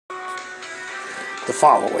The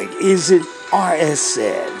following is an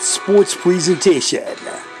RSN sports presentation.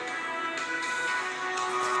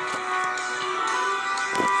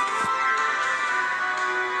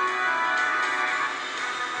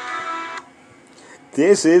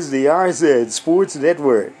 This is the RSN Sports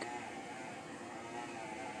Network.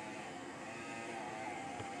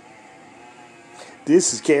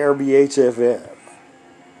 This is KRBH FM.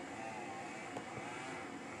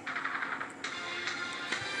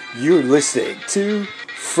 You're listening to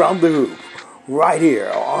From the Hoop right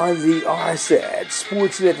here on the RSN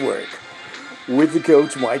Sports Network with the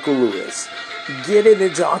coach Michael Lewis. Get in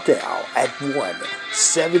and talk now at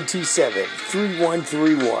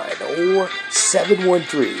 1-727-3131 or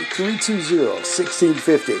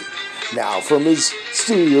 713-320-1650. Now from his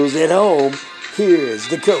studios at home, here's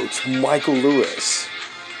the coach Michael Lewis.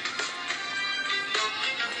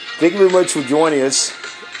 Thank you very much for joining us.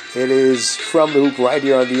 It is From the Hoop right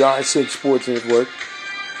here on the RSN Sports Network.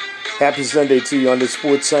 Happy Sunday to you on this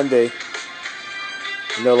Sports Sunday.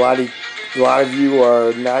 I know a lot of you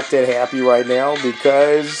are not that happy right now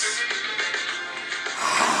because,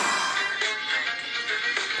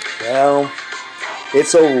 well,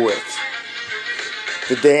 it's over with.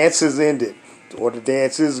 The dance has ended, or the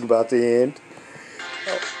dance is about to end.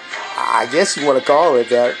 I guess you want to call it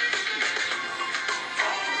that.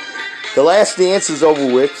 The last dance is over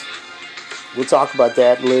with. We'll talk about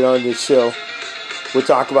that later on in the show. We'll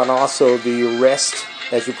talk about also the arrest,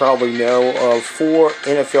 as you probably know, of 4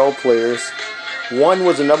 NFL players. One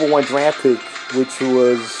was a number 1 draft pick, who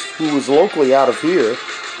was locally out of here.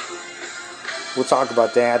 We'll talk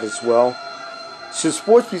about that as well. Should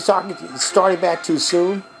sports be starting back too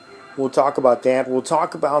soon? We'll talk about that. We'll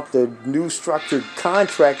talk about the new structured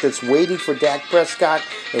contract that's waiting for Dak Prescott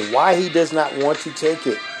and why he does not want to take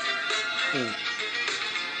it.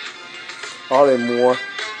 All that more.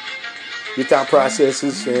 Your thought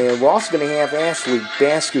processes. And we're also going to have Ashley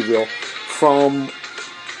Baskerville from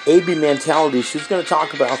AB Mentality. She's going to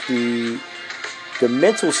talk about the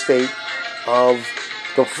mental state of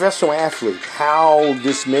the professional athlete. How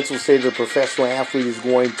this mental state of the professional athlete is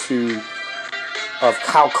going to, of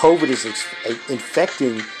how COVID is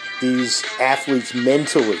infecting these athletes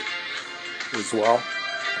mentally as well.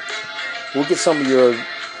 We'll get some of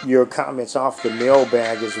your comments off the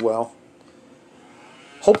mailbag as well.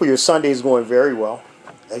 Hopefully your Sunday is going very well.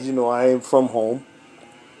 As you know, I am from home.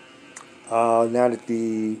 Not at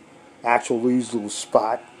the actual usual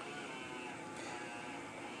spot.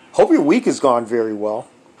 Hope your week has gone very well.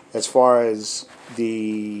 As far as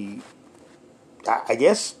being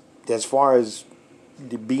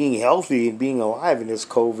healthy and being alive in this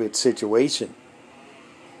COVID situation.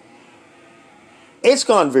 It's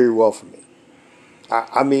gone very well for me.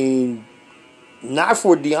 I mean, not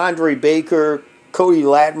for DeAndre Baker, Cody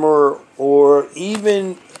Latimer, or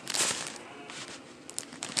even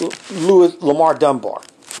Lamar Dunbar,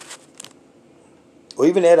 or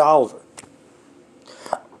even Ed Oliver.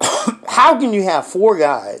 How can you have 4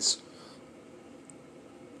 guys?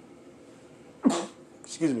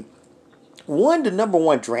 Excuse me. One, the number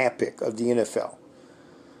 1 draft pick of the NFL.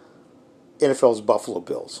 NFL's Buffalo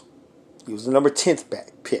Bills. He was the number 10th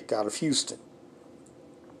pick out of Houston.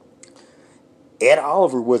 Ed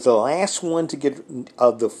Oliver was the last one to get,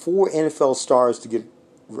 of the 4 NFL stars to get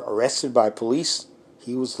arrested by police.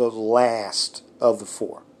 He was the last of the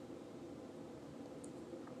 4.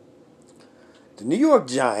 The New York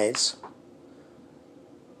Giants,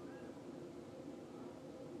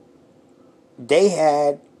 they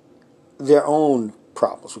had their own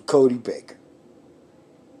problems with Corey Baker.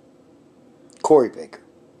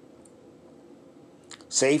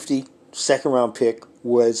 Safety, 2nd round pick,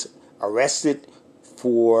 was arrested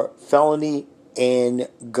for felony and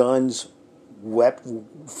guns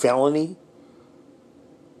felony,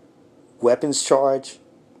 weapons charge,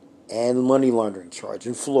 and money laundering charge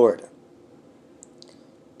in Florida.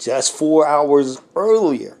 Just 4 hours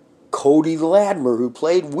earlier, Cody Latimer, who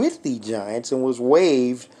played with the Giants and was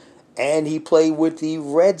waived, and he played with the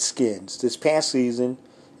Redskins this past season,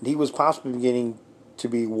 and he was possibly beginning to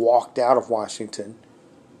be walked out of Washington,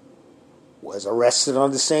 was arrested on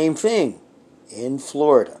the same thing in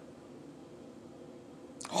Florida.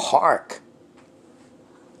 Hark.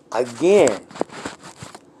 Again,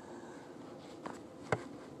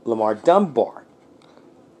 Lamar Dunbar,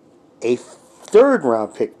 a 3rd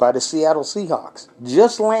round pick by the Seattle Seahawks,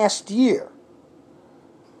 just last year,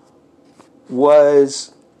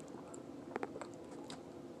 was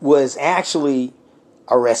actually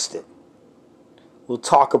arrested. We'll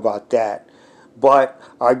talk about that. But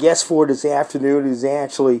our guest for this afternoon is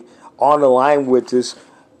actually on the line with us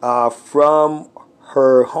from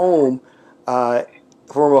her home uh,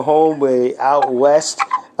 from a home out west.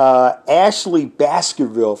 Ashley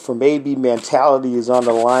Baskerville from AB Mentality is on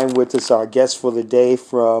the line with us, our guest for the day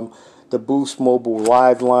from the Boost Mobile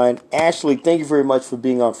Live line. Ashley, thank you very much for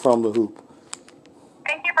being on From the Hoop.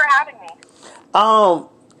 Thank you for having me.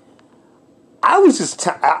 I was just,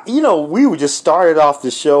 we were just started off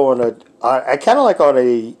the show on I kind of like on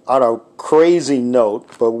a crazy note,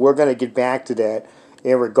 but we're going to get back to that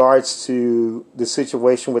in regards to the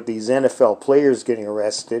situation with these NFL players getting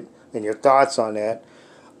arrested and your thoughts on that.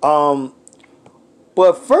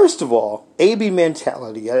 But first of all, AB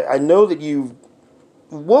Mentality. I know that you.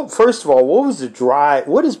 First of all, what was the drive?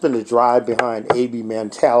 What has been the drive behind AB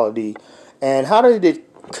Mentality, and how did it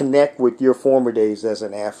connect with your former days as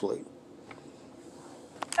an athlete?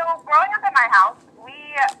 So, growing up in my house,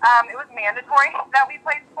 it was mandatory that we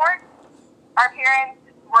played sports. Our parents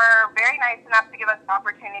were very nice enough to give us the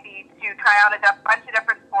opportunity to try out a bunch of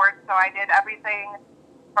different sports. So I did everything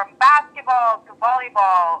from basketball to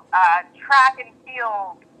volleyball, track and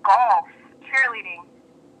field, golf, cheerleading.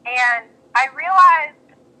 And I realized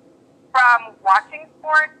from watching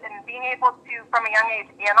sports and being able to, from a young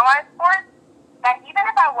age, analyze sports, that even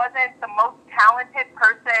if I wasn't the most talented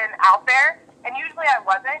person out there, and usually I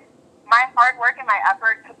wasn't, my hard work and my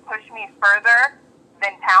effort could push me further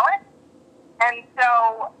than talent. And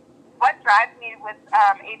so what drives me with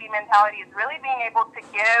AB Mentality is really being able to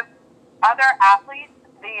give other athletes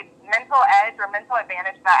the mental edge or mental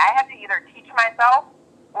advantage that I had to either teach myself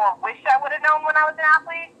or wish I would have known when I was an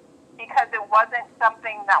athlete, because it wasn't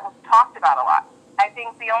something that was talked about a lot. I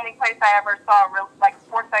think the only place I ever saw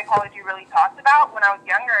sports psychology really talked about when I was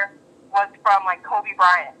younger was from like Kobe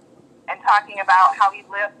Bryant and talking about how he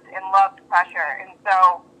lived and loved pressure. And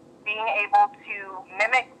so being able to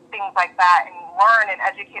mimic things like that and learn and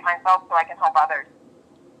educate myself so I can help others.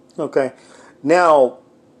 Okay. Now,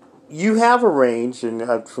 you have a range,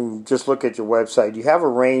 and from just look at your website, you have a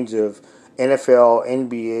range of NFL,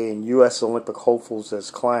 NBA, and U.S. Olympic hopefuls as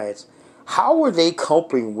clients. How are they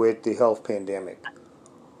coping with the health pandemic?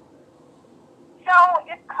 So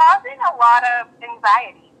it's causing a lot of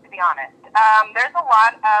anxiety, to be honest. There's a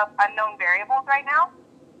lot of unknown variables right now,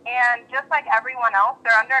 and just like everyone else,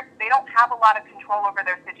 they don't have a lot of control over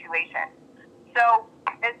their situation. So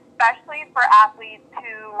especially for athletes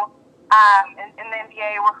who in the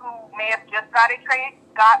NBA who may have just got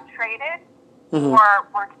traded, mm-hmm. or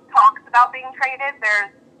were talks about being traded,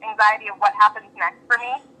 there's anxiety of what happens next for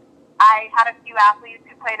me. I had a few athletes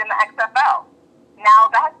who played in the XFL.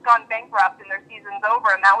 Now that's gone bankrupt and their season's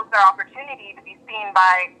over, and that was their opportunity to be seen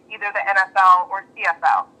by either the NFL or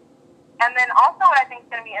CFL. And then also what I think is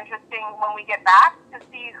going to be interesting when we get back to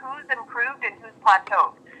see who's improved and who's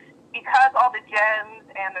plateaued. Because all the gyms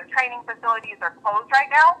and the training facilities are closed right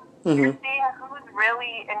now, mm-hmm. you're seeing who's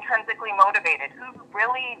really intrinsically motivated, who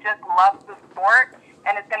really just loves the sport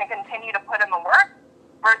and is going to continue to put in the work,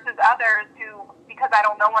 versus others who, because I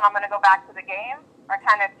don't know when I'm going to go back to the game, are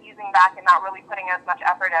kind of easing back and not really putting as much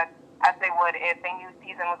effort as they would if they knew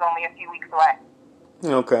season was only a few weeks away.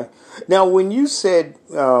 Okay. Now, when you said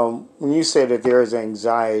that there is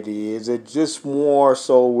anxiety, is it just more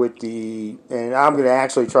so with and I'm going to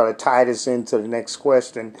actually try to tie this into the next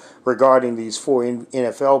question regarding these 4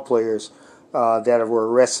 NFL players that were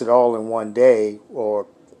arrested all in one day, or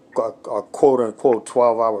a quote-unquote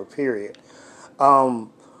 12-hour period.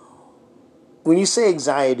 When you say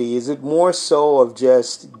anxiety, is it more so of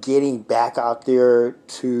just getting back out there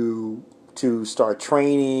to start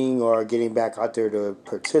training, or getting back out there to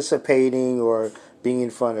participating, or being in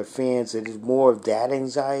front of fans? It is more of that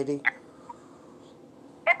anxiety?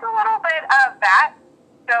 It's a little bit of that.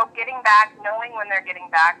 So getting back, knowing when they're getting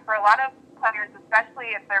back. For a lot of players,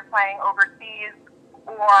 especially if they're playing overseas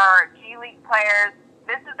or G League players,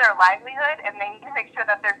 this is their livelihood, and they need to make sure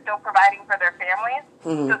that they're still providing for their families.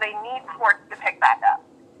 Mm-hmm. So they need sports to pick back up.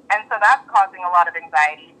 And so that's causing a lot of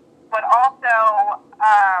anxiety. But also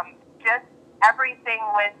just everything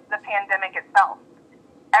with the pandemic itself.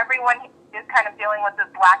 Everyone is kind of dealing with this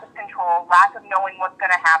lack of control, lack of knowing what's going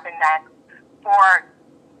to happen next, for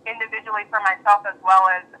individually for myself as well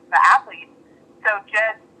as the athletes. So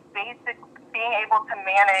just being able to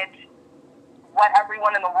manage what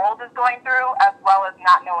everyone in the world is going through, as well as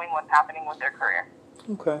not knowing what's happening with their career.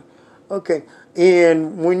 Okay.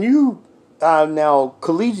 And when you now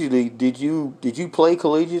collegiately, did you play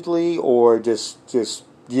collegiately, or just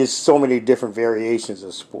so many different variations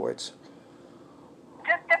of sports?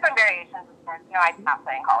 Just different variations of sports. No, I did not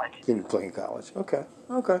play in college. Didn't play in college. Okay.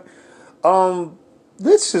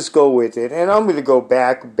 Let's just go with it, and I'm going to go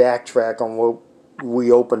backtrack on what we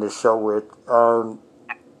opened the show with.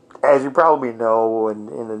 As you probably know, in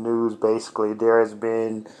the news news, basically. There has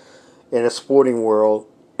been, in the sporting world,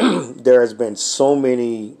 there has been so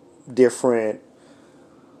many different,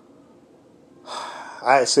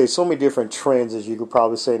 I'd say so many different trends, as you could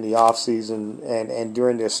probably say, in the off season and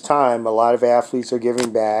during this time. A lot of athletes are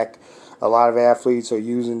giving back. A lot of athletes are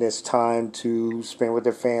using this time to spend with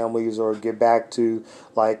their families or get back to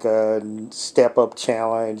like a step-up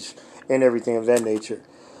challenge and everything of that nature.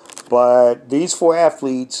 But these 4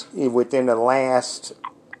 athletes, within the last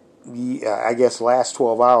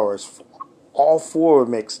 12 hours, all 4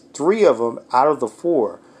 mixed. 3 of them out of the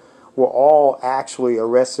 4 were all actually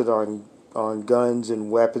arrested on guns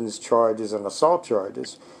and weapons charges and assault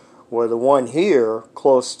charges. Where the one here,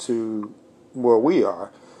 close to where we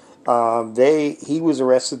are, he was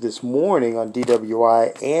arrested this morning on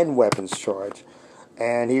DWI and weapons charge,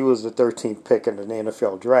 and he was the 13th pick in the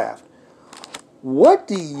NFL draft. What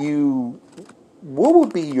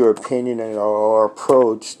would be your opinion or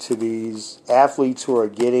approach to these athletes who are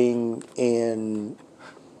getting in,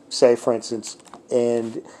 say, for instance,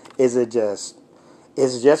 and is it just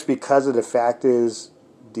because of the fact is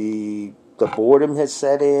the boredom has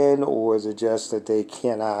set in, or is it just that they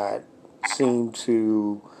cannot seem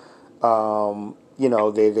to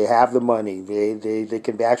they have the money, they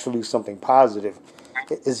can actually do something positive?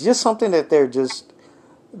 It's just something that they're just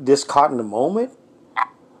caught in the moment?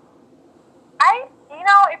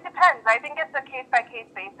 It depends. I think it's a case-by-case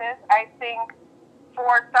basis. I think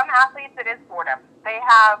for some athletes it is boredom. They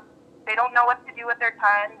don't know what to do with their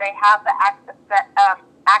time. They have the access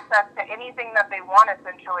to anything that they want,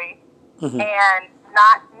 essentially, and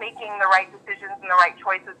not making the right decisions and the right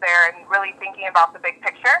choices there and really thinking about the big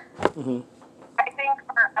picture. I think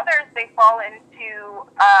for others, they fall into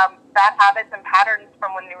bad habits and patterns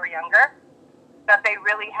from when they were younger, that they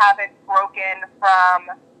really haven't broken from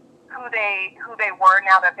who they were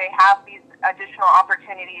now that they have these additional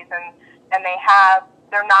opportunities and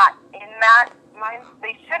they're not in that mind.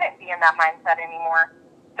 They shouldn't be in that mindset anymore.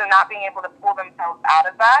 So not being able to pull themselves out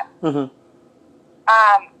of that. And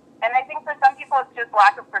I think for some people it's just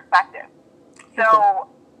lack of perspective. So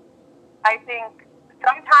I think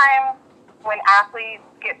sometimes when athletes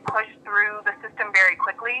get pushed through the system very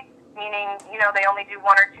quickly, meaning, they only do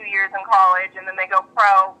 1 or 2 years in college and then they go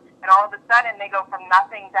pro, and all of a sudden they go from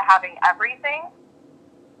nothing to having everything,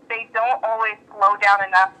 they don't always slow down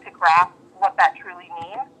enough to grasp what that truly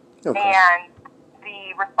means and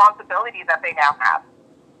the responsibility that they now have.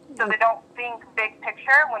 So they don't think big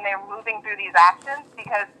picture when they're moving through these actions,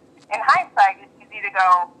 because in hindsight it's easy to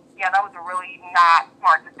go, yeah, that was a really not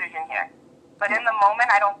smart decision here. But in the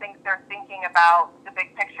moment, I don't think they're thinking about the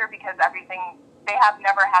big picture, because they have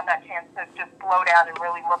never had that chance to just slow down and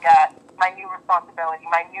really look at my new responsibility,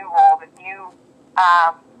 my new role, this new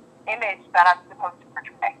image that I'm supposed to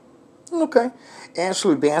portray. Okay.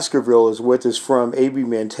 Ashley Baskerville is with us from AB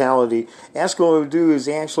Mentality. Ashley, what we'll do is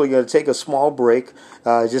actually going to take a small break.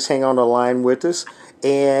 Just hang on the line with us.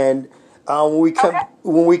 And when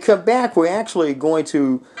we come back, we're actually going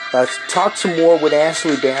to talk some more with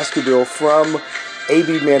Ashley Baskerville from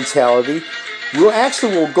AB Mentality.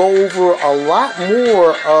 We'll go over a lot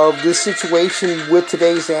more of this situation with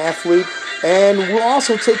today's athlete, and we'll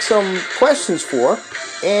also take some questions for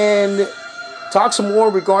her and talk some more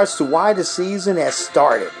in regards to why the season has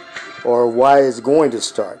started or why it's going to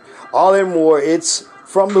start. All and more, it's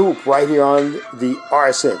From the Hoop right here on the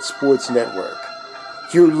RSN Sports Network.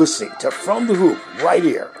 You're listening to From the Hoop right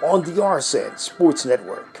here on the RSN Sports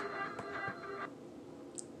Network.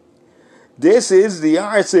 This is the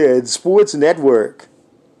RSN Sports Network.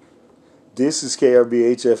 This is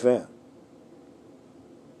KRBH-FM.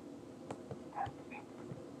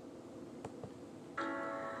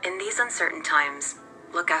 In these uncertain times,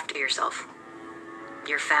 look after yourself,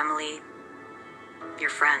 your family, your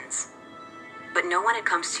friends. But know when it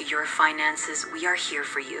comes to your finances, we are here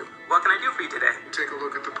for you. What can I do for you today? Take a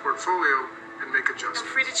look at the portfolio and make adjustments.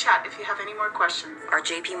 Feel free to chat if you have any more questions. Our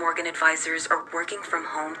JP Morgan advisors are working from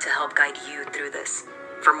home to help guide you through this.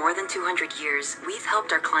 For more than 200 years, we've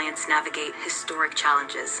helped our clients navigate historic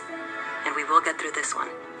challenges. And we will get through this one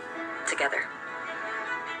together.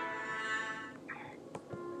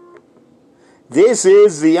 This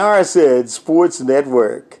is the RSN Sports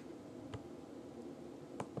Network.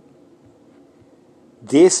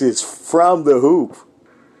 This is From the Hoop.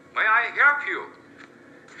 May I help you?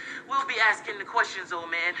 We'll be asking the questions,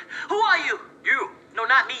 old man. Who are you? You. No,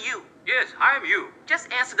 not me, you. Yes, I am you.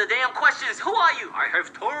 Just answer the damn questions. Who are you? I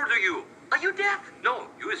have told you. Are you deaf? No,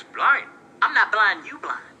 you is blind. I'm not blind, you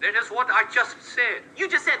blind. That is what I just said. You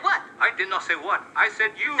just said what? I did not say what. I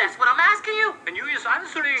said you. That's what I'm asking you. And you is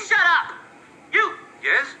answering. Shut up. You.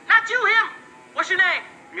 Yes? Not you, him. What's your name?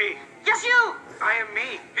 Me. Yes, you. I am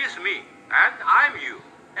me. He's me. And I'm you.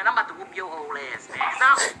 And I'm about to whoop your old ass, man. So,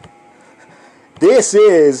 This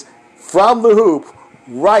is From the Hoop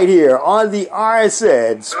right here on the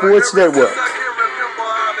RSN Sports Network.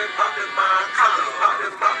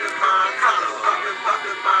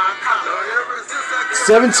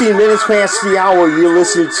 17 minutes past the hour, you're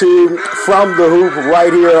listening to From the Hoop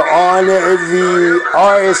right here on the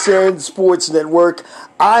RSN Sports Network.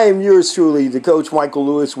 I am yours truly, the Coach Michael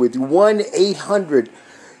Lewis, with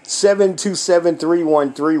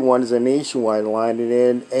 1-800-727-3131 is a nationwide line,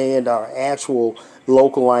 and our actual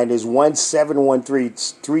local line is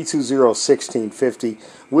 1-713-320-1650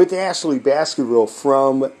 with Ashley Baskerville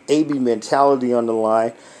from AB Mentality on the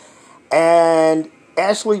line. And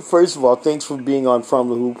Ashley, first of all, thanks for being on From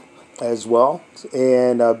the Hoop as well,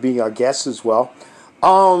 and being our guest as well.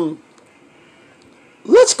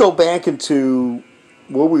 Let's go back into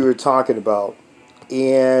what we were talking about,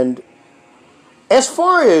 and as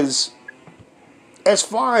far as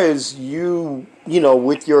you know,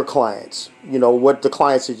 with your clients, you know, what the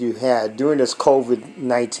clients that you had during this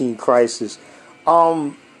COVID-19 crisis,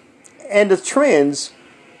 and the trends.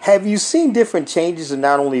 Have you seen different changes in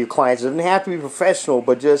not only your clients? It doesn't have to be professional,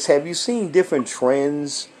 but just have you seen different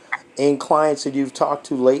trends in clients that you've talked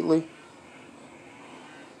to lately?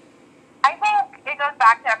 I think it goes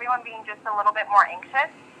back to everyone being just a little bit more anxious.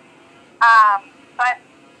 But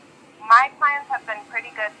my clients have been pretty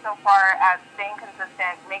good so far at staying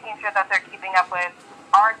consistent, making sure that they're keeping up with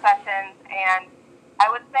our sessions. And I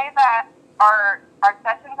would say that our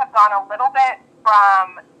sessions have gone a little bit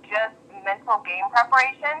from just mental game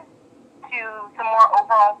preparation to some more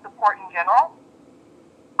overall support in general.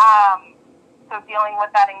 So dealing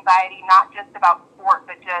with that anxiety, not just about sport,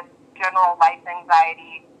 but just general life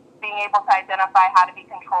anxiety, being able to identify how to be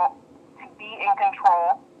in control,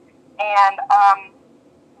 and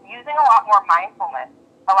using a lot more mindfulness,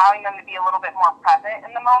 allowing them to be a little bit more present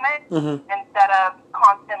in the moment instead of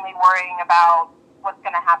constantly worrying about what's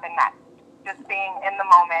going to happen next. Just being in the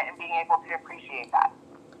moment and being able to appreciate that.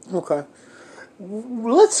 Okay,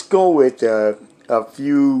 let's go with a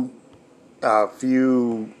few.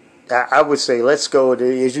 I would say let's go with,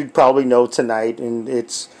 as you probably know, tonight, and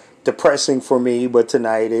it's depressing for me, but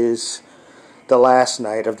tonight is the last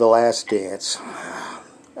night of The Last Dance.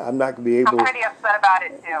 I'm not gonna be able. I'm pretty upset about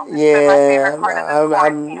it too. Yeah,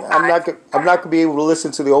 I'm not gonna be able to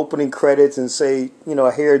listen to the opening credits and say, you know,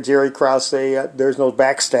 hear Jerry Krause say, "There's no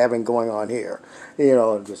backstabbing going on here." You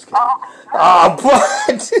know, I'm just kidding.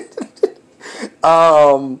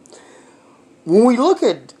 But when we look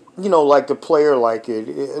at, you know, like the player, like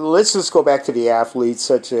let's just go back to the athletes,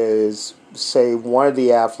 such as, say, one of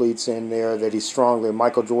the athletes in there that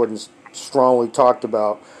Michael Jordan strongly talked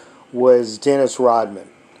about was Dennis Rodman.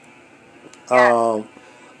 Yeah.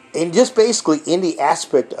 And just basically in the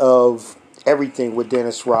aspect of everything with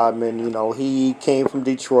Dennis Rodman, you know, he came from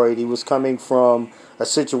Detroit. He was coming from a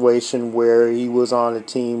situation where he was on a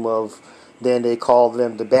team of, then they called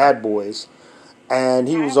them the Bad Boys. And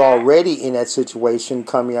he was already in that situation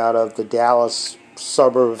coming out of the Dallas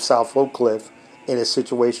suburb of South Oak Cliff in a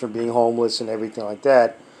situation of being homeless and everything like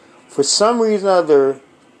that. For some reason or other,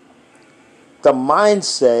 the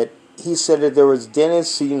mindset, he said that there was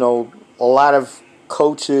Dennis, you know, a lot of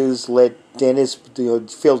coaches let Dennis,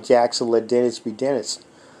 Phil Jackson let Dennis be Dennis,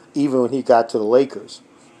 even when he got to the Lakers,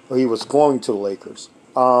 or he was going to the Lakers.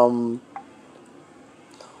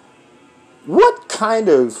 What kind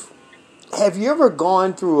of, have you ever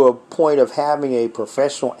gone through a point of having a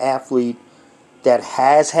professional athlete that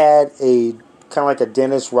has had a kind of like a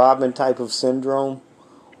Dennis Rodman type of syndrome?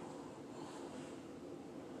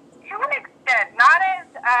 To an extent, not as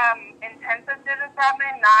intense as Dennis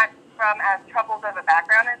Rodman, not from as troubled of a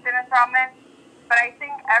background as Dennis Rodman, but I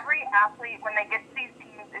think every athlete, when they get to these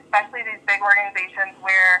teams, especially these big organizations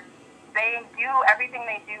where they do, everything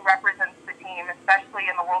they do represents the team, especially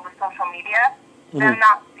in the world of social media, them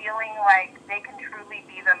not feeling like they can truly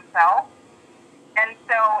be themselves. And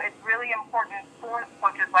so it's really important for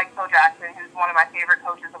coaches like Phil Jackson, who's one of my favorite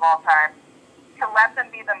coaches of all time, to let them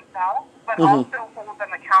be themselves, but also hold them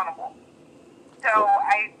accountable. So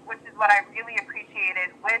which is what I really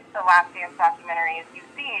appreciated with the Last Dance documentary, is you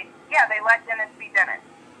see, yeah, they let Dennis be Dennis,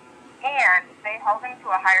 and they held him to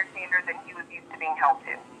a higher standard than he was used to being held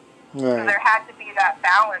to. Right. So there had to be that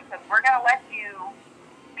balance of, we're going to let you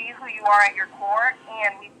be who you are at your core,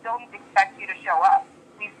 and we still expect you to show up.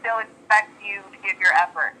 We still expect you to give your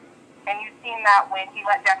effort. And you've seen that when he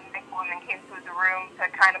let Jackie Nicholson and came to his room to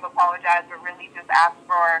kind of apologize, but really just ask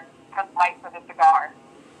for a slice of a cigar.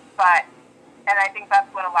 And I think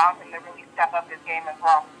that's what allowed him to really step up his game as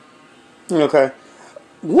well. Okay.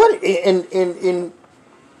 what in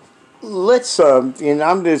let's and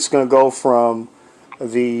I'm just going to go from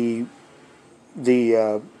the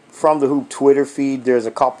from the Hoop Twitter feed. There's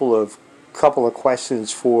a couple of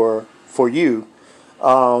questions for you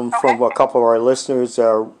from a couple of our listeners.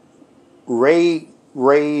 Ray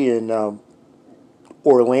in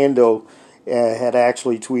Orlando had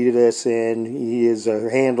actually tweeted us, and he is a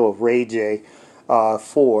handle of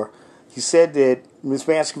RayJ4. He said that Ms.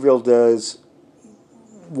 Baskerville does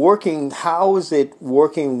working. How is it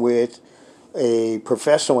working with a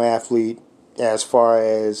professional athlete as far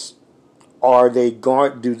as are they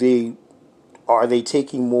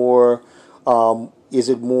taking more? Is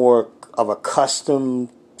it more of a custom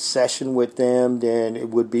session with them than it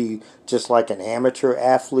would be just like an amateur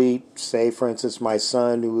athlete? Say, for instance, my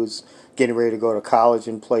son who is getting ready to go to college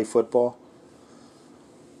and play football.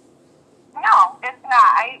 No, it's not.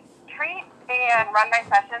 I treat and run my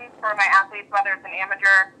sessions for my athletes, whether it's an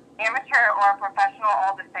amateur or a professional,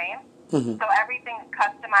 all the same. Mm-hmm. So everything's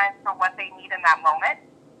customized for what they need in that moment,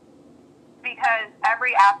 because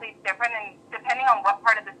every athlete's different, and depending on what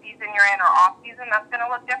part of the season you're in or off season, that's going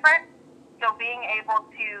to look different. So being able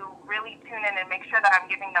to really tune in and make sure that I'm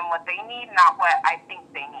giving them what they need, not what I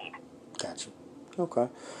think they need. Gotcha. Okay.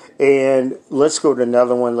 And let's go to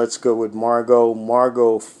another one. Let's go with Margot.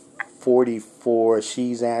 Margot, 44.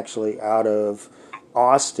 She's actually out of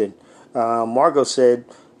Austin. Margot said,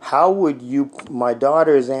 how would you... My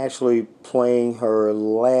daughter is actually playing her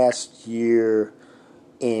last year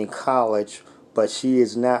in college, but she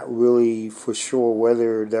is not really for sure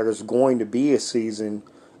whether there's going to be a season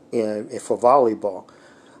for volleyball.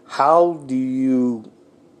 How do you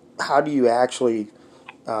actually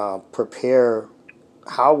prepare?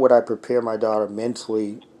 How would I prepare my daughter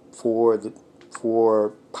mentally for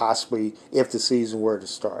possibly if the season were to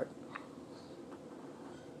start?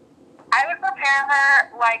 I would prepare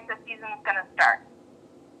her like the season's going to start.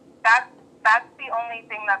 That's the only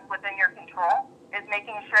thing that's within your control, is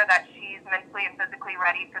making sure that she's mentally and physically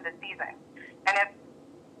ready for the season. And if,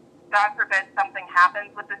 God forbid, something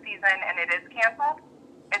happens with the season and it is canceled,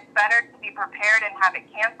 it's better to be prepared and have it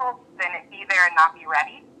canceled than it be there and not be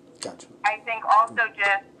ready. Gotcha. I think also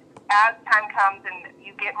just as time comes and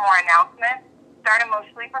you get more announcements, start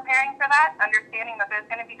emotionally preparing for that, understanding that there's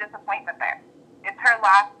going to be disappointment there. It's her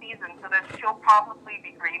last season, so that she'll probably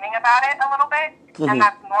be grieving about it a little bit, and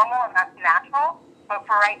that's normal and that's natural. But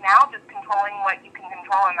for right now, just controlling what you can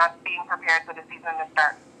control, and that's being prepared for the season to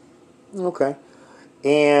start. Okay.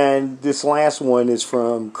 And this last one is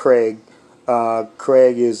from Craig.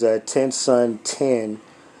 Craig is 10 Son 10.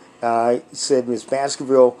 Said, Ms.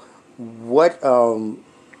 Baskerville, what I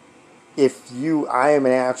am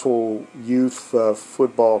an actual youth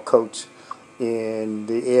football coach in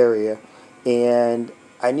the area, and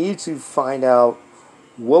I need to find out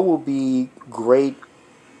what will be great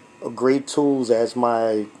tools as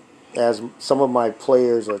some of my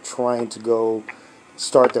players are trying to go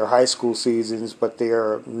start their high school seasons, but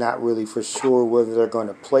they're not really for sure whether they're going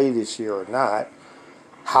to play this year or not.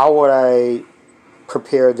 How would I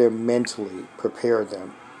prepare them mentally? So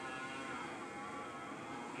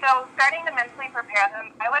starting to mentally prepare them,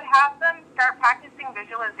 I would have them start practicing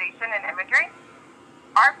visualization and imagery.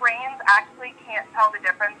 Our brains actually can't tell the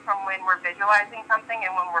difference from when we're visualizing something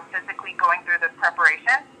and when we're physically going through this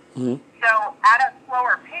preparation. Mm-hmm. So at a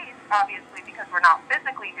slower pace, obviously, because we're not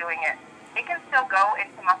physically doing it, it can still go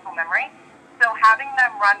into muscle memory. So having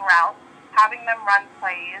them run routes, having them run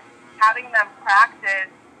plays, having them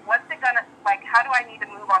practice, what's it going to, like, how do I need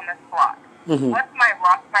to move on this block? Mm-hmm. What's my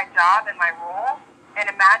job and my role?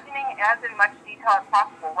 And imagining as in much detail as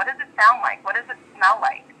possible. What does it sound like? What does it smell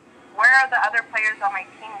like? Where are the other players on my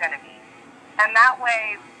team going to be? And that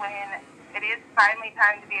way, when it is finally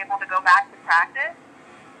time to be able to go back to practice,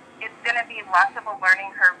 it's going to be less of a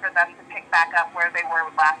learning curve for them to pick back up where they were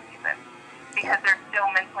last season, because they're still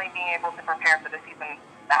mentally being able to prepare for the season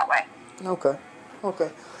that way. Okay.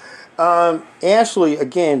 Ashley,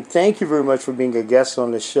 again, thank you very much for being a guest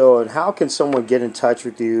on the show. And how can someone get in touch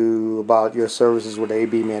with you about your services with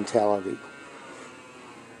AB Mentality?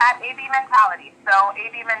 At AB Mentality. So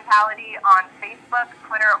AB Mentality on Facebook,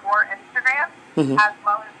 Twitter, or Instagram, as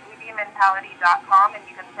well as abmentality.com, and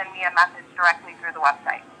you can send me a message directly through the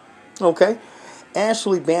website. Okay.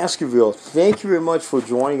 Ashley Baskerville, thank you very much for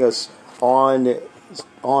joining us on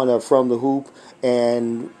From the Hoop,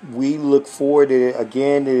 and we look forward to it.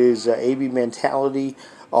 Again, it is AB Mentality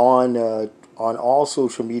on all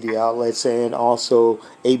social media outlets, and also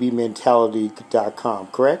abmentality.com,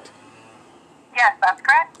 correct? Yes, that's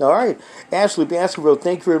correct. All right. Ashley Baskerville,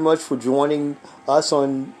 thank you very much for joining us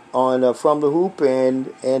on From the Hoop,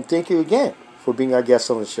 and thank you again. for being our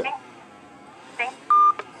guest on the show. Thank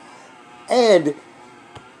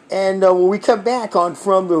And when we come back on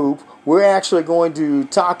From the Hoop, we're actually going to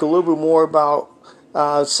talk a little bit more about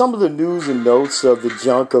some of the news and notes of the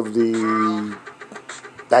junk of the,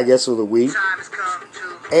 I guess, of the week.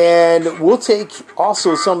 And we'll take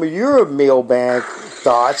also some of your mailbag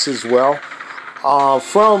thoughts as well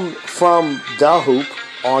from the Hoop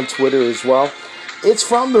on Twitter as well. It's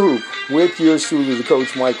From the Hoop with yours truly, the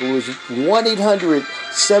Coach Michael Lewis.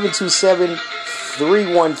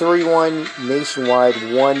 1-800-727-3131 nationwide.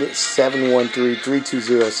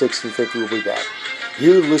 1-713-320-6050. We'll be back.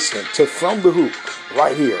 You're listening to From the Hoop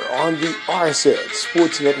right here on the RSN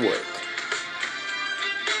Sports Network.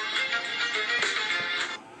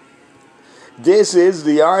 This is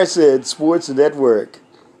the RSN Sports Network.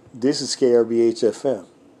 This is KRBH-FM.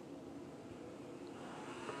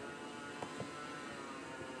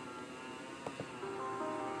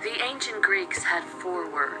 The ancient Greeks had 4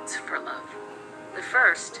 words for love. The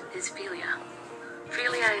first is philia.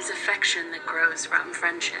 Philia is affection that grows from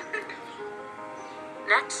friendship.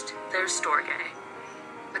 Next, there's storge,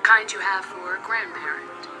 the kind you have for a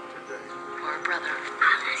grandparent or a brother.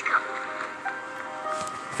 Let's go.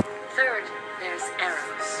 Third, there's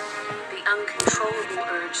eros, the uncontrollable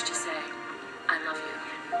urge to say, I love you.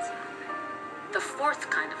 The fourth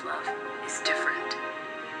kind of love is different.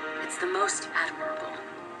 It's the most admirable.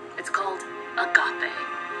 It's called agape.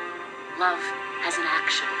 Love has an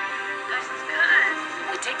action. This is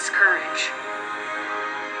good. It takes courage,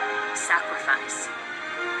 sacrifice,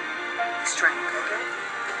 strength.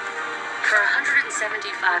 For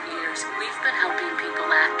 175 years, we've been helping people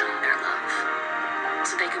act on their love,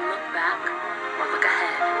 so they can look back or look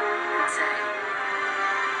ahead and say,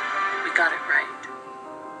 we got it right.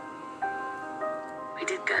 We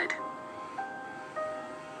did good.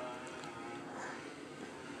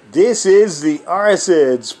 This is the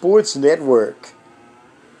RSN Sports Network.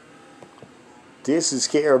 This is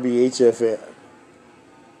KRBH-FM.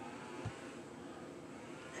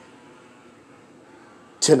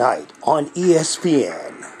 Tonight on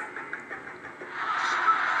ESPN.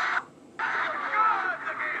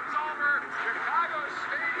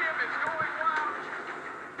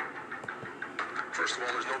 First of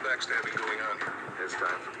all, there's no backstabbing going on here. It's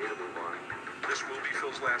time for me to move on. This will be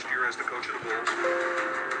Phil's last year as the coach of the Bulls.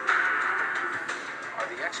 Are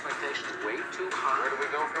the expectations way too high? Where do we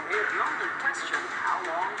go from here? The only question, how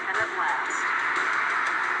long can it last?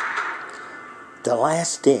 The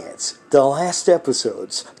Last Dance, the last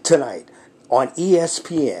episodes, tonight on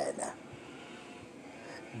ESPN.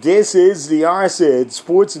 This is the RSN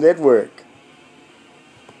Sports Network.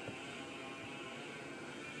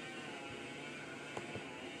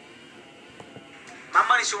 My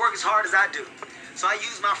money should work as hard as I do. So I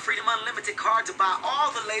use my Freedom Unlimited card to buy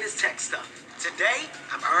all the latest tech stuff. Today,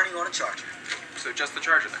 I'm earning on a charger. So just the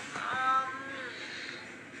charger then.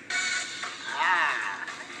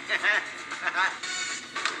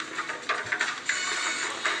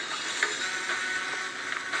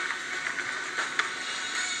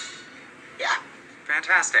 Yeah.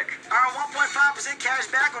 Fantastic. Earn 1.5% cash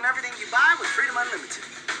back on everything you buy with Freedom Unlimited.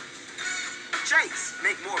 Chase,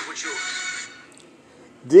 make more with yours.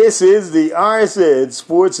 This is the RSN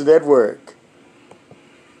Sports Network.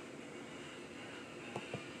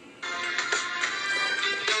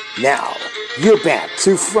 Now, you're back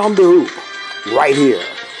to From the Hoop, right here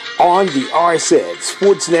on the RSN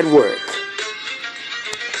Sports Network.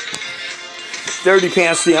 30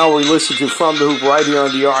 past the hour, we listen to From the Hoop right here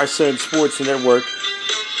on the RSN Sports Network.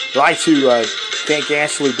 I'd like to thank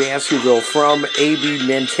Ashley Baskerville from AB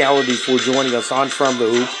Mentality for joining us on From the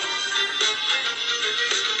Hoop.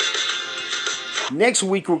 Next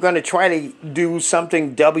week, we're going to try to do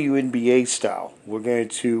something WNBA style. We're going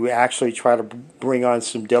to actually try to bring on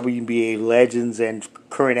some WNBA legends and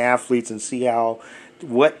current athletes and see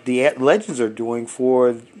what the legends are doing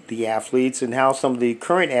for the athletes and how some of the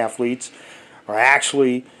current athletes are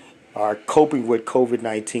coping with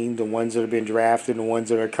COVID-19, the ones that have been drafted and the ones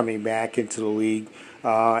that are coming back into the league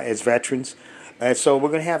as veterans. And so we're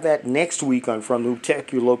going to have that next week on From the Hoop.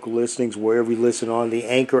 Check your local listings wherever you listen on the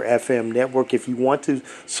Anchor FM network. If you want to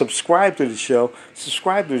subscribe to the show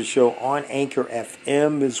on Anchor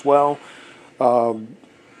FM as well.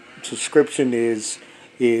 Subscription is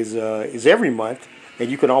every month, and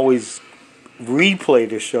you can always replay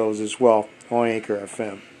the shows as well on Anchor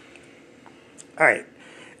FM. All right,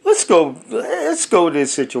 let's go to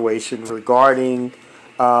this situation regarding,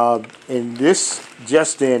 and this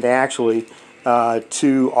just in actually.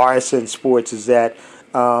 To RSN Sports is that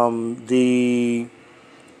the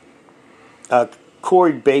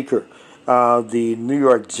Corey Baker the New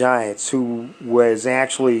York Giants, who was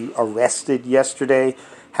actually arrested yesterday,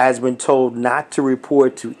 has been told not to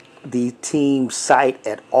report to the team site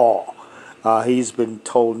at all. He's been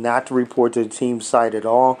told not to report to the team site at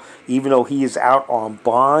all, even though he is out on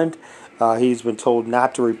bond. He's been told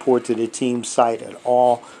not to report to the team site at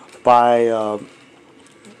all by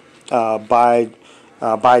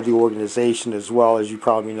the organization as well. As you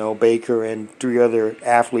probably know, Baker and 3 other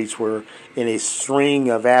athletes were in a string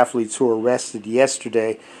of athletes who were arrested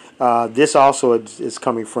yesterday. This also is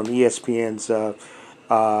coming from ESPN's.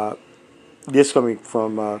 This coming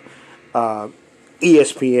from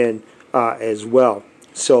ESPN as well.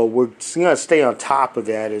 So we're going to stay on top of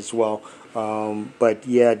that as well. But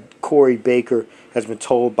yeah, Corey Baker has been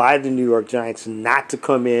told by the New York Giants not to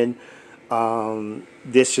come in.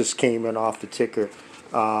 This just came in off the ticker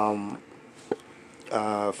from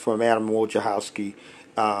Adam Wojciechowski,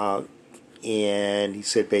 and he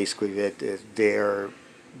said basically that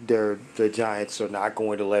the Giants are not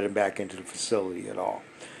going to let him back into the facility at all.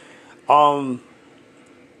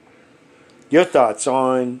 Your thoughts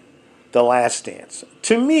on The Last Dance?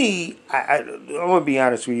 To me, I'm going to be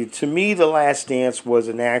honest with you. To me, The Last Dance was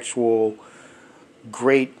an actual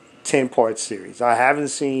great 10-part series. I haven't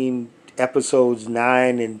seen episodes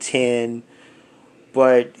 9 and 10,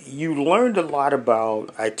 but you learned a lot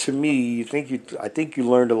about. I think you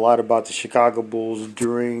learned a lot about the Chicago Bulls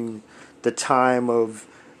during the time of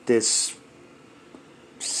this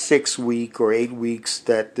 6-week or 8 weeks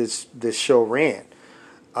that this show ran.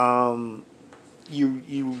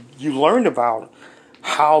 You learned about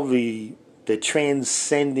how the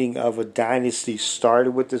transcending of a dynasty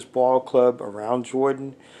started with this ball club around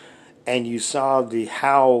Jordan, and you saw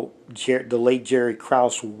how the late Jerry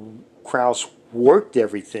Krause worked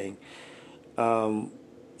everything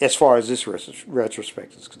as far as this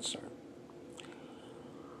retrospect is concerned.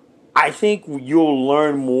 I think you'll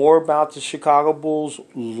learn more about the Chicago Bulls,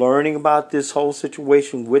 learning about this whole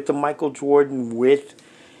situation with the Michael Jordan, with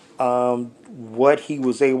what he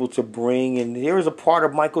was able to bring. And there was a part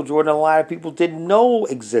of Michael Jordan a lot of people didn't know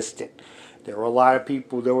existed. There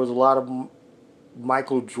was a lot of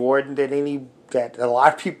Michael Jordan that a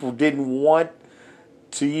lot of people didn't want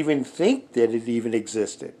to even think that it even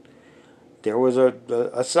existed. There was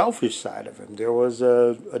a selfish side of him. There was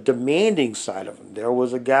a demanding side of him. There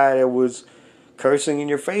was a guy that was cursing in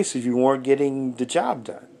your face if you weren't getting the job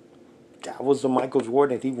done. That was the Michael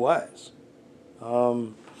Jordan he was.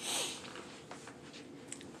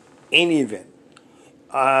 Any event,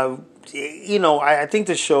 I think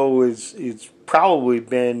the show is probably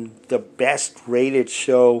been the best rated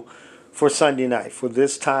show for Sunday night for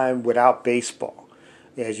this time without baseball.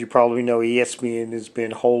 As you probably know, ESPN has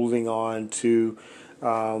been holding on to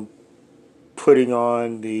putting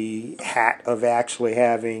on the hat of actually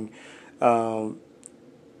having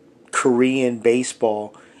Korean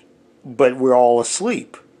baseball, but we're all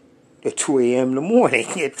asleep at 2 a.m. in the morning,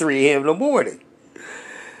 at 3 a.m. in the morning.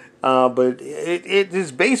 But it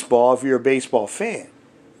is baseball if you're a baseball fan.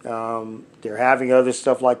 They're having other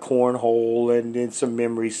stuff like cornhole and some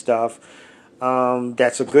memory stuff.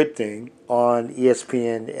 That's a good thing on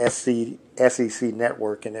ESPN, SEC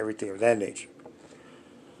Network, and everything of that nature.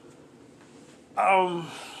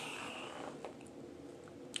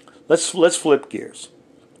 Let's flip gears.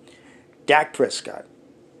 Dak Prescott.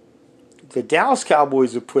 The Dallas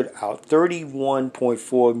Cowboys have put out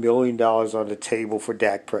 $31.4 million on the table for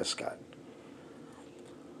Dak Prescott.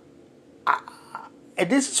 And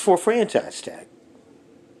this is for franchise tag.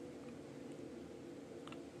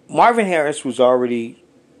 Marvin Harris was already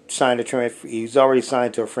signed he's already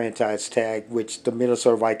signed to a franchise tag, which the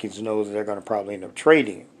Minnesota Vikings know that they're going to probably end up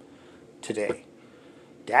trading him today.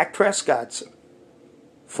 Dak Prescott's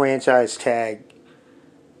franchise tag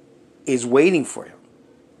is waiting for him.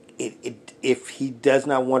 If he does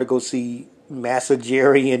not want to go see Massa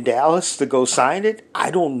Jerry in Dallas to go sign it,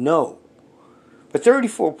 I don't know. But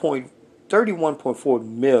 $31.4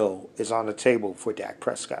 million is on the table for Dak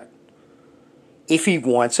Prescott, if he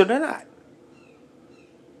wants it or not.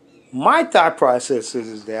 My thought process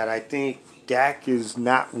is that I think Dak is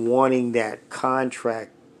not wanting that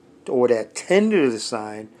contract or that tender to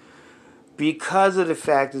sign because of the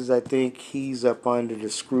fact is I think he's up under the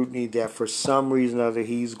scrutiny that for some reason or other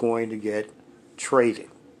he's going to get traded.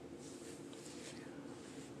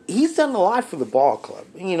 He's done a lot for the ball club.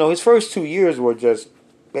 His first 2 years were just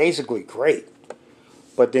basically great.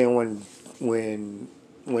 But then when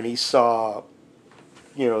he saw,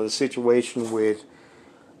 the situation with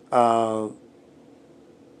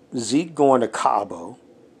Zeke going to Cabo,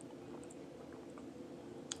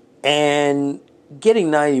 and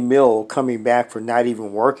getting 90 mil coming back for not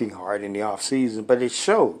even working hard in the off season, but it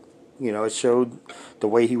showed. It showed the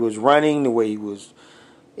way he was running, the way he was,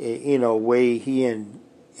 way he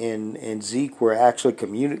and Zeke were actually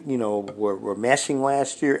were meshing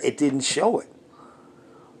last year. It didn't show it.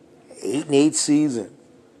 8-8 season.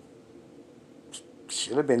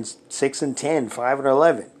 Should have been 6-10,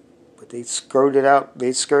 5-11, but they skirted out.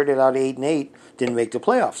 They skirted out 8-8. Didn't make the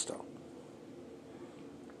playoffs though,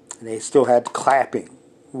 and they still had clapping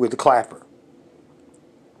with the clapper.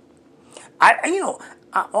 I'm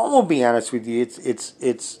gonna be honest with you.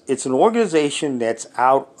 It's an organization that's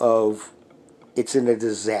out of. It's in a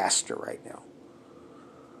disaster right now.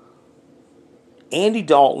 Andy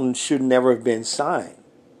Dalton should never have been signed.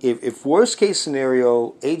 If worst case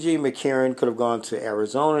scenario, A.J. McCarron could have gone to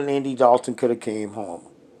Arizona and Andy Dalton could have came home.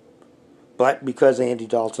 But because Andy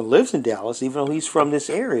Dalton lives in Dallas, even though he's from this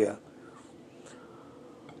area,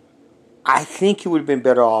 I think he would have been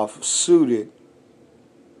better off suited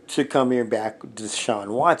to come here back to Deshaun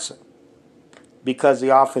Watson. Because the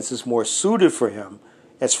offense is more suited for him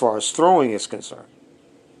as far as throwing is concerned.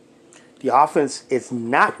 The offense is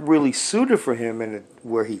not really suited for him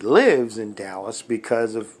where he lives in Dallas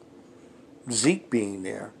because of Zeke being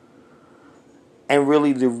there. And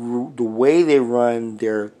really the way they run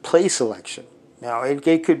their play selection. Now,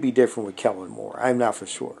 it could be different with Kellen Moore. I'm not for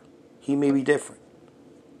sure. He may be different.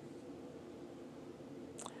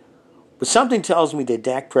 But something tells me that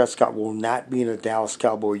Dak Prescott will not be in a Dallas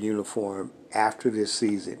Cowboy uniform after this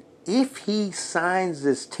season. If he signs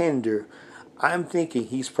this tender, I'm thinking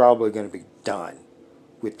he's probably going to be done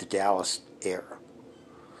with the Dallas era.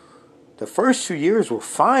 The first 2 years were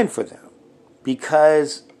fine for them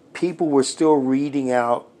because people were still reading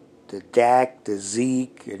out the Dak, the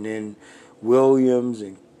Zeke, and then Williams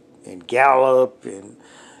and Gallup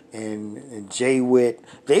and Jay Witt.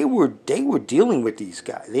 They were dealing with these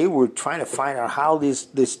guys. They were trying to find out how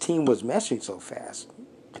this team was meshing so fast.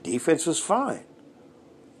 The defense was fine.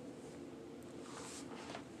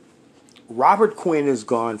 Robert Quinn is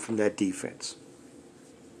gone from that defense.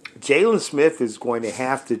 Jalen Smith is going to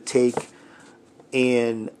have to take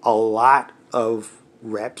in a lot of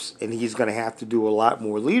reps, and he's going to have to do a lot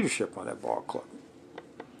more leadership on that ball club.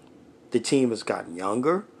 The team has gotten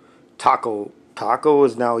younger. Taco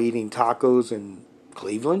is now eating tacos in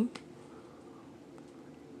Cleveland.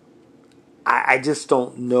 I just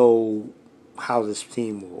don't know how this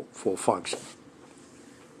team will function.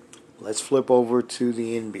 Let's flip over to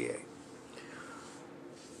the NBA.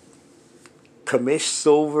 Kamish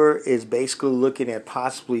Silver is basically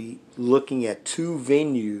possibly looking at 2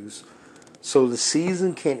 venues so the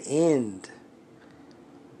season can end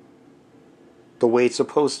the way it's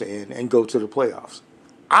supposed to end and go to the playoffs.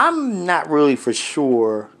 I'm not really for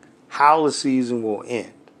sure how the season will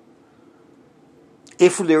end.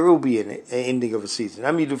 If there will be an ending of a season.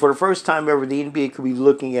 I mean, for the first time ever, the NBA could be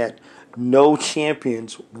looking at no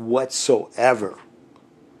champions whatsoever.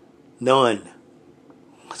 None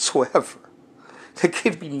whatsoever. There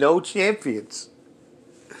could be no champions.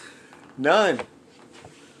 None.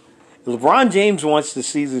 LeBron James wants the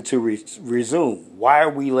season to resume. Why are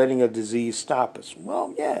we letting a disease stop us?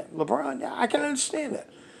 Well, yeah, LeBron, I can understand that.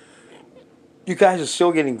 You guys are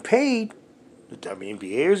still getting paid. The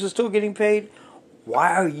WNBAers are still getting paid.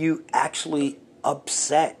 Why are you actually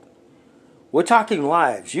upset? We're talking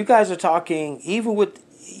lives. You guys are talking, even with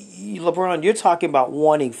LeBron, you're talking about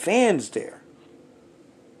wanting fans there.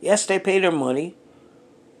 Yes, they pay their money.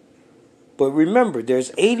 But remember,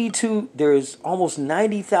 there's almost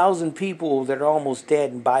 90,000 people that are almost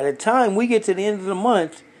dead. And by the time we get to the end of the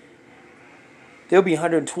month, there'll be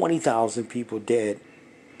 120,000 people dead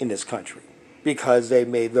in this country. Because they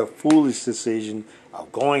made the foolish decision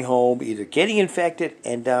of going home, either getting infected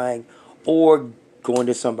and dying, or going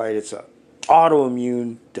to somebody that's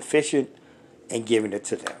autoimmune deficient and giving it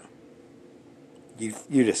to them.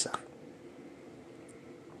 You decide.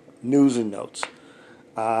 News and notes.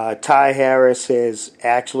 Ty Harris has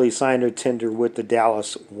actually signed her tender with the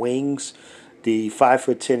Dallas Wings. The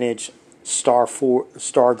 5'10"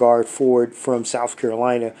 star guard forward from South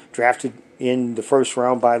Carolina, drafted in the first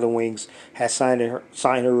round by the Wings, has signed her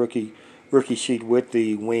rookie sheet with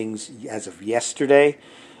the Wings as of yesterday.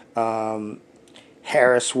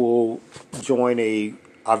 Harris will join a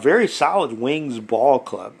very solid Wings ball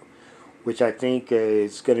club, which I think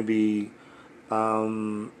is going to be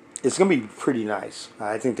it's going to be pretty nice.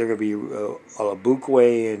 I think they're going to be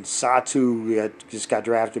Alabukwe and Satu, just got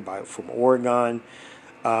drafted from Oregon,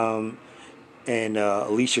 and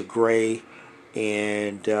Alicia Gray,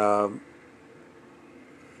 and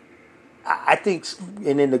I think,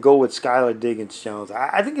 and then to go with Skylar Diggins-Jones,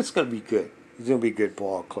 I think it's going to be good. It's going to be a good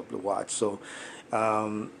ball club to watch. So,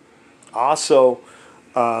 also,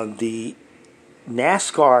 the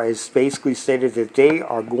NASCAR has basically stated that they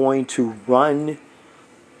are going to run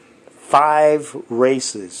 5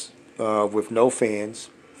 races with no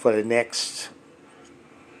fans for the next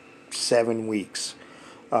 7 weeks.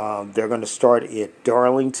 They're going to start at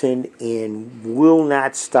Darlington and will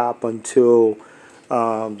not stop until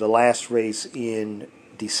the last race in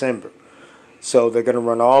December. So they're going to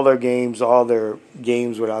run all their games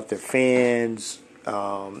without their fans,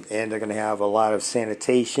 and they're going to have a lot of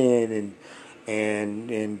sanitation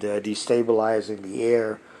and destabilizing the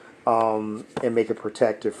air, and make it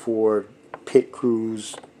protected for pit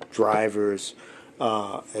crews, drivers,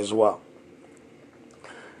 as well.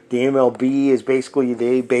 The MLB is basically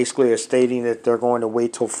are stating that they're going to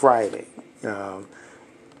wait till Friday.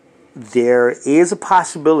 There is a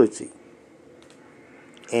possibility,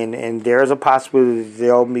 and there is a possibility that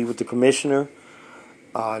they'll meet with the commissioner.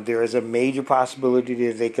 There is a major possibility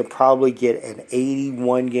that they could probably get an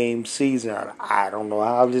 81-game season out. I don't know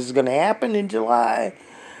how this is going to happen in July,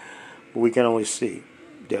 but we can only see.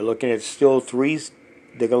 They're looking at still 3.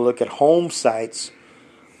 They're going to look at home sites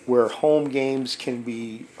where home teams can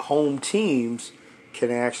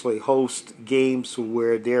actually host games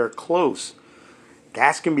where they're close.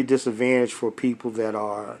 That's going to be disadvantage for people that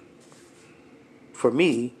are, for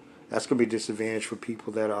me, that's going to be disadvantage for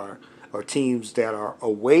people that are, or teams that are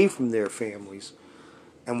away from their families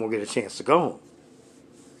and will get a chance to go home.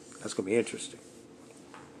 That's going to be interesting.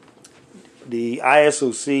 The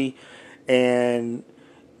ISOC and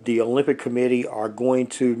the Olympic Committee are going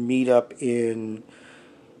to meet up by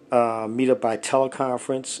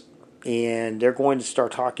teleconference, and they're going to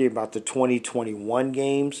start talking about the 2021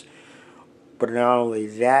 games. But not only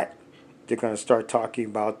that, they're going to start talking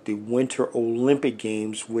about the Winter Olympic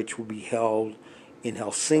Games, which will be held in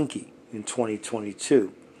Helsinki in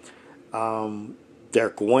 2022. They're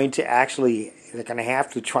going to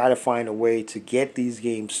have to try to find a way to get these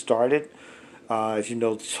games started. As you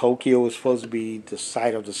know, Tokyo is supposed to be the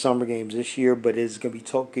site of the Summer Games this year, but it's going to be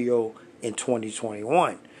Tokyo in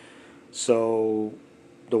 2021. So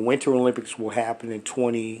the Winter Olympics will happen in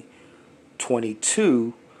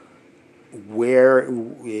 2022, where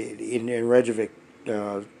in Reykjavik,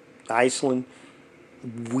 Iceland.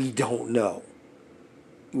 We don't know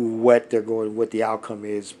what the outcome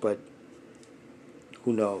is, but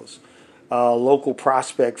who knows? Local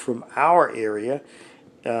prospect from our area,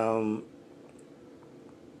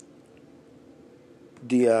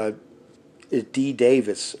 D.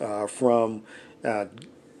 Davis from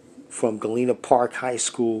Galena Park High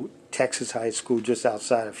School, Texas High School, just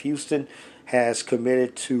outside of Houston, has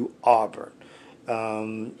committed to Auburn.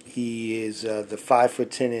 He is the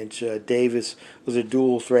 5'10" Davis was a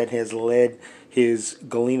dual threat, has led his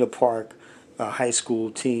Galena Park high school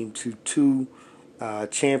team to 2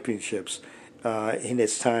 championships in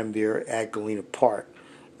his time there at Galena Park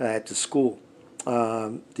at the school.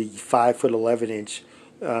 The 5'11"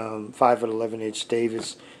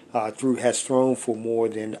 Davis has thrown for more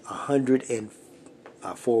than 100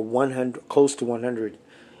 close to 100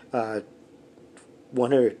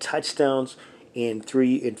 touchdowns in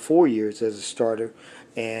 3 and 4 years as a starter,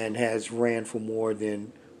 and has ran for more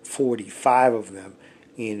than 45 of them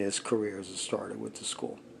in his career as a starter with the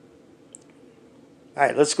school. All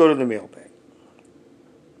right, let's go to the mailbag.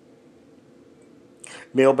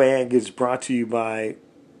 Mailbag is brought to you by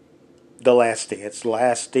The Last Dance. The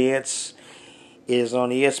Last Dance is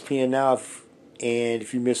on ESPN now, and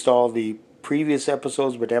if you missed all the previous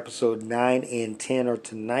episodes, but episode 9 and 10 are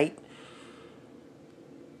tonight.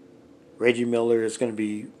 Reggie Miller is going to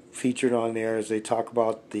be featured on there as they talk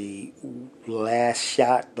about the last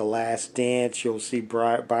shot, the last dance. You'll see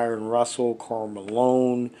Byron Russell, Karl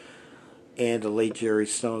Malone, and the late Jerry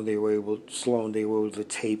Sloan. They were able to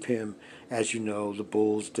tape him. As you know, the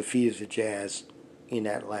Bulls defeated the Jazz in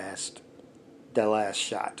that last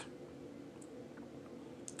shot.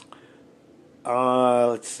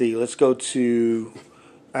 Let's see. Let's go to,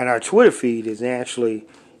 and our Twitter feed is actually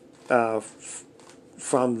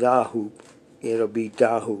from Da Hoop. It'll be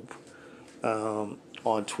Da Hoop on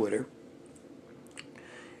Twitter.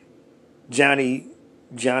 Johnny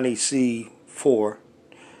C4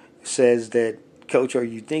 says that, Coach, are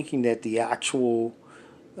you thinking that the actual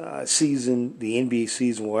season, the NBA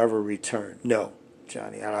season, will ever return? No,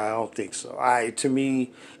 Johnny, I don't think so. To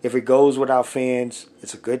me, if it goes without fans,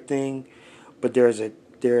 it's a good thing. But there's a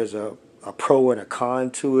pro and a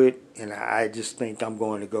con to it, and I just think I'm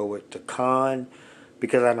going to go with the con,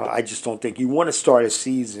 because I just don't think you want to start a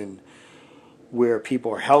season where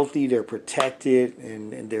people are healthy, they're protected,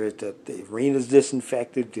 and there's the arena's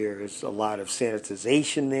disinfected. There's a lot of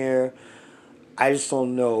sanitization there. I just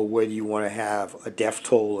don't know whether you want to have a death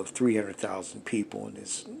toll of 300,000 people in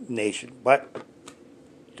this nation. But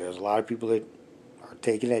there's a lot of people that are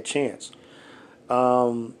taking that chance.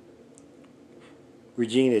 Regina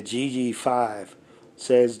GG5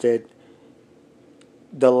 says that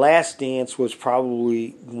The Last Dance was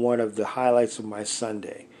probably one of the highlights of my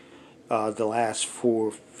Sunday, the last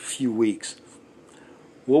few weeks.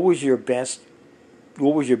 What was your best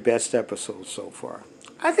episode so far?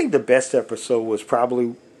 I think the best episode was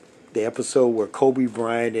probably the episode where Kobe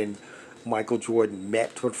Bryant and Michael Jordan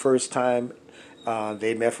met for the first time.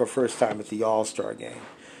 They met for the first time at the All-Star game.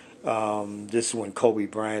 This is when Kobe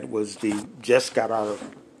Bryant just got out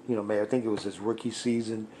of, I think it was his rookie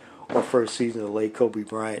season or first season of late Kobe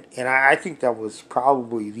Bryant. And I think that was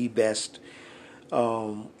probably the best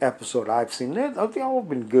episode I've seen. They've all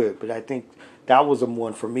been good, but I think that was the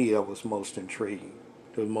one for me that was most intriguing.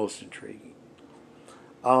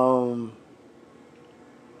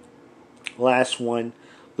 Last one.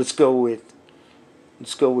 Let's go with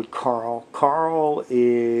Carl. Carl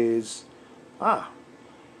is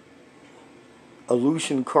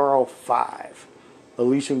Aleutian Carl 5.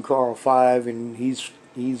 Aleutian Carl 5, and he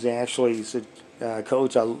said,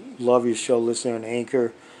 Coach, I love your show, listening on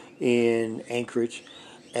Anchor in Anchorage.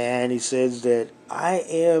 And he says that I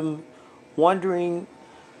am wondering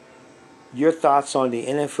your thoughts on the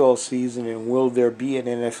NFL season, and will there be an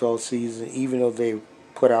NFL season even though they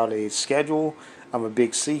put out a schedule? I'm a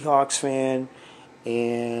big Seahawks fan,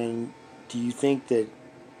 and do you think that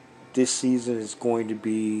this season is going to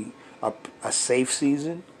be a safe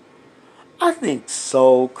season? I think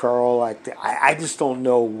so, Carl. I just don't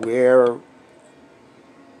know where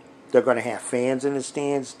they're going to have fans in the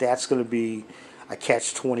stands. That's going to be a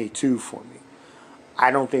catch-22 for me. I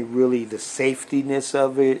don't think really the safetyness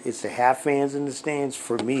of it is to have fans in the stands.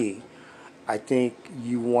 For me, I think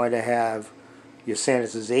you want to have your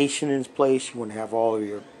sanitization in place. You want to have all of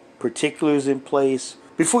your particulars in place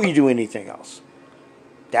before you do anything else.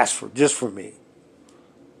 That's for me.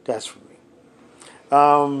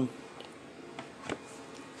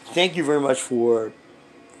 Thank you very much for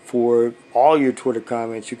all your Twitter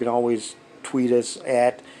comments. You can always tweet us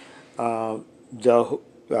at from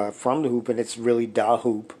the Hoop, and it's really Da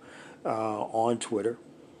Hoop on Twitter.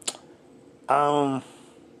 Let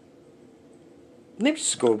me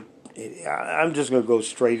just go. I'm just going to go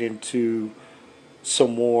straight into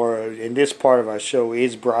some more. And this part of our show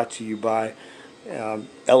is brought to you by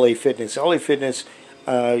LA Fitness. LA Fitness,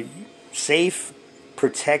 safe,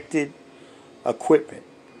 protected equipment.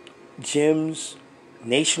 Gyms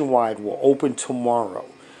nationwide will open tomorrow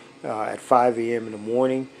at 5 a.m. in the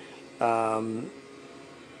morning. Go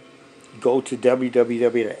to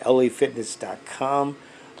www.lafitness.com.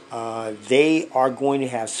 They are going to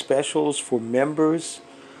have specials for members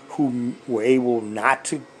who were able not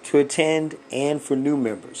to attend, and for new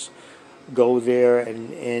members. Go there,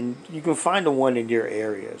 and you can find the one in your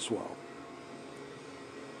area as well.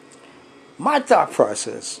 My thought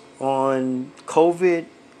process on COVID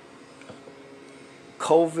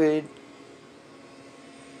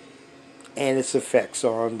and its effects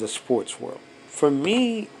on the sports world. For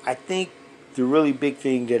me, I think the really big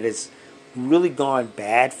thing that has really gone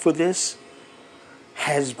bad for this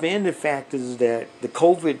has been the fact is that the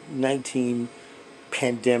COVID-19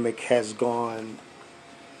 pandemic has gone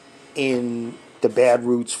in the bad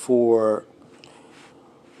routes for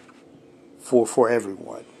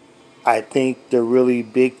everyone. I think the really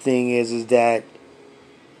big thing is that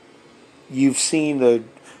you've seen the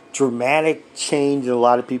dramatic change in a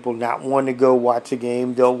lot of people not wanting to go watch a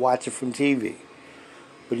game. They'll watch it from TV.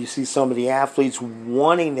 But you see some of the athletes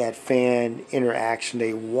wanting that fan interaction.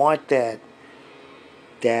 They want that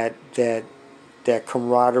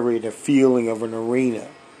camaraderie, the feeling of an arena.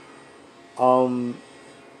 But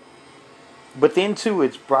then too,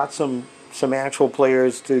 it's brought some actual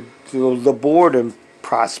players to the boredom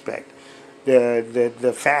prospect.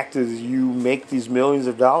 The fact is, you make these millions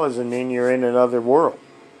of dollars and then you're in another world.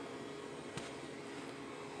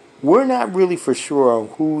 We're not really for sure on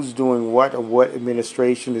who's doing what or what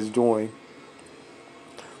administration is doing.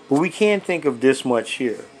 But we can think of this much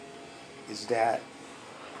here, is that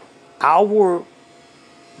our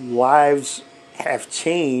lives have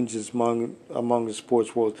changed among the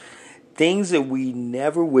sports world. Things that we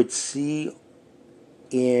never would see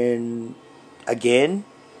again.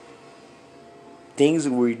 Things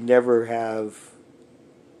that we never have.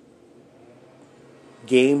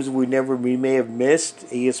 Games we may have missed.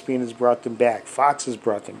 ESPN has brought them back. Fox has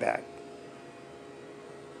brought them back.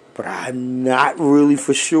 But I'm not really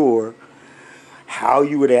for sure how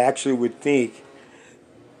you would think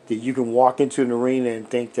that you can walk into an arena and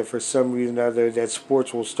think that for some reason or other that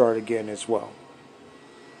sports will start again as well.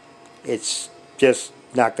 It's just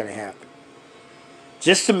not going to happen.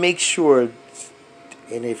 Just to make sure,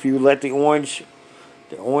 and if you let the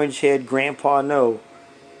orange-head grandpa know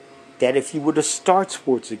that if you were to start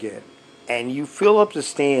sports again and you fill up the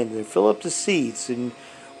stands and fill up the seats, and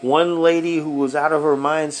one lady who was out of her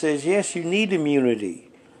mind says, yes, you need immunity.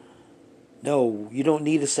 No, you don't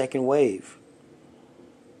need a second wave.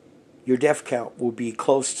 Your death count will be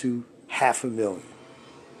close to 500,000.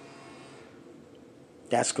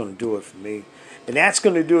 That's going to do it for me. And that's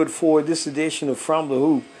going to do it for this edition of From the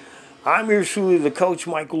Hoop. I'm here truly, the coach,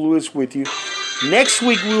 Michael Lewis, with you. Next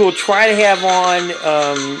week, we will try to have on,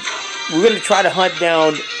 we're going to try to hunt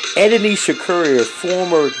down Edenisha Courier,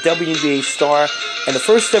 former WNBA star, and the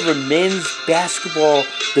first ever men's basketball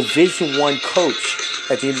Division I coach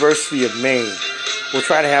at the University of Maine. We'll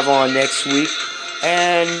try to have on next week.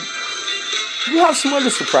 And we'll have some other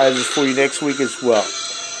surprises for you next week as well,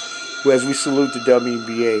 as we salute the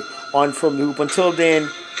WNBA on From the Hoop. Until then,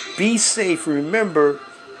 be safe. Remember,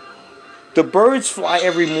 the birds fly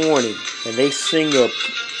every morning, and they sing a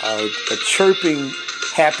chirping,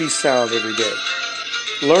 happy sound every day.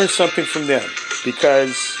 Learn something from them,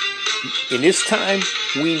 because in this time,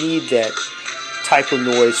 we need that type of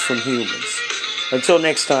noise from humans. Until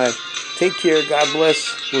next time, take care. God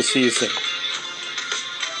bless. We'll see you soon.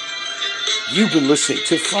 You've been listening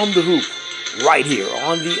to From the Hoop, right here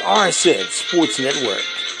on the RSN Sports Network.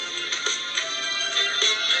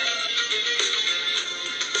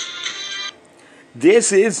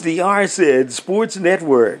 This is the RSN Sports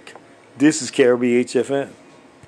Network. This is KRBH FM.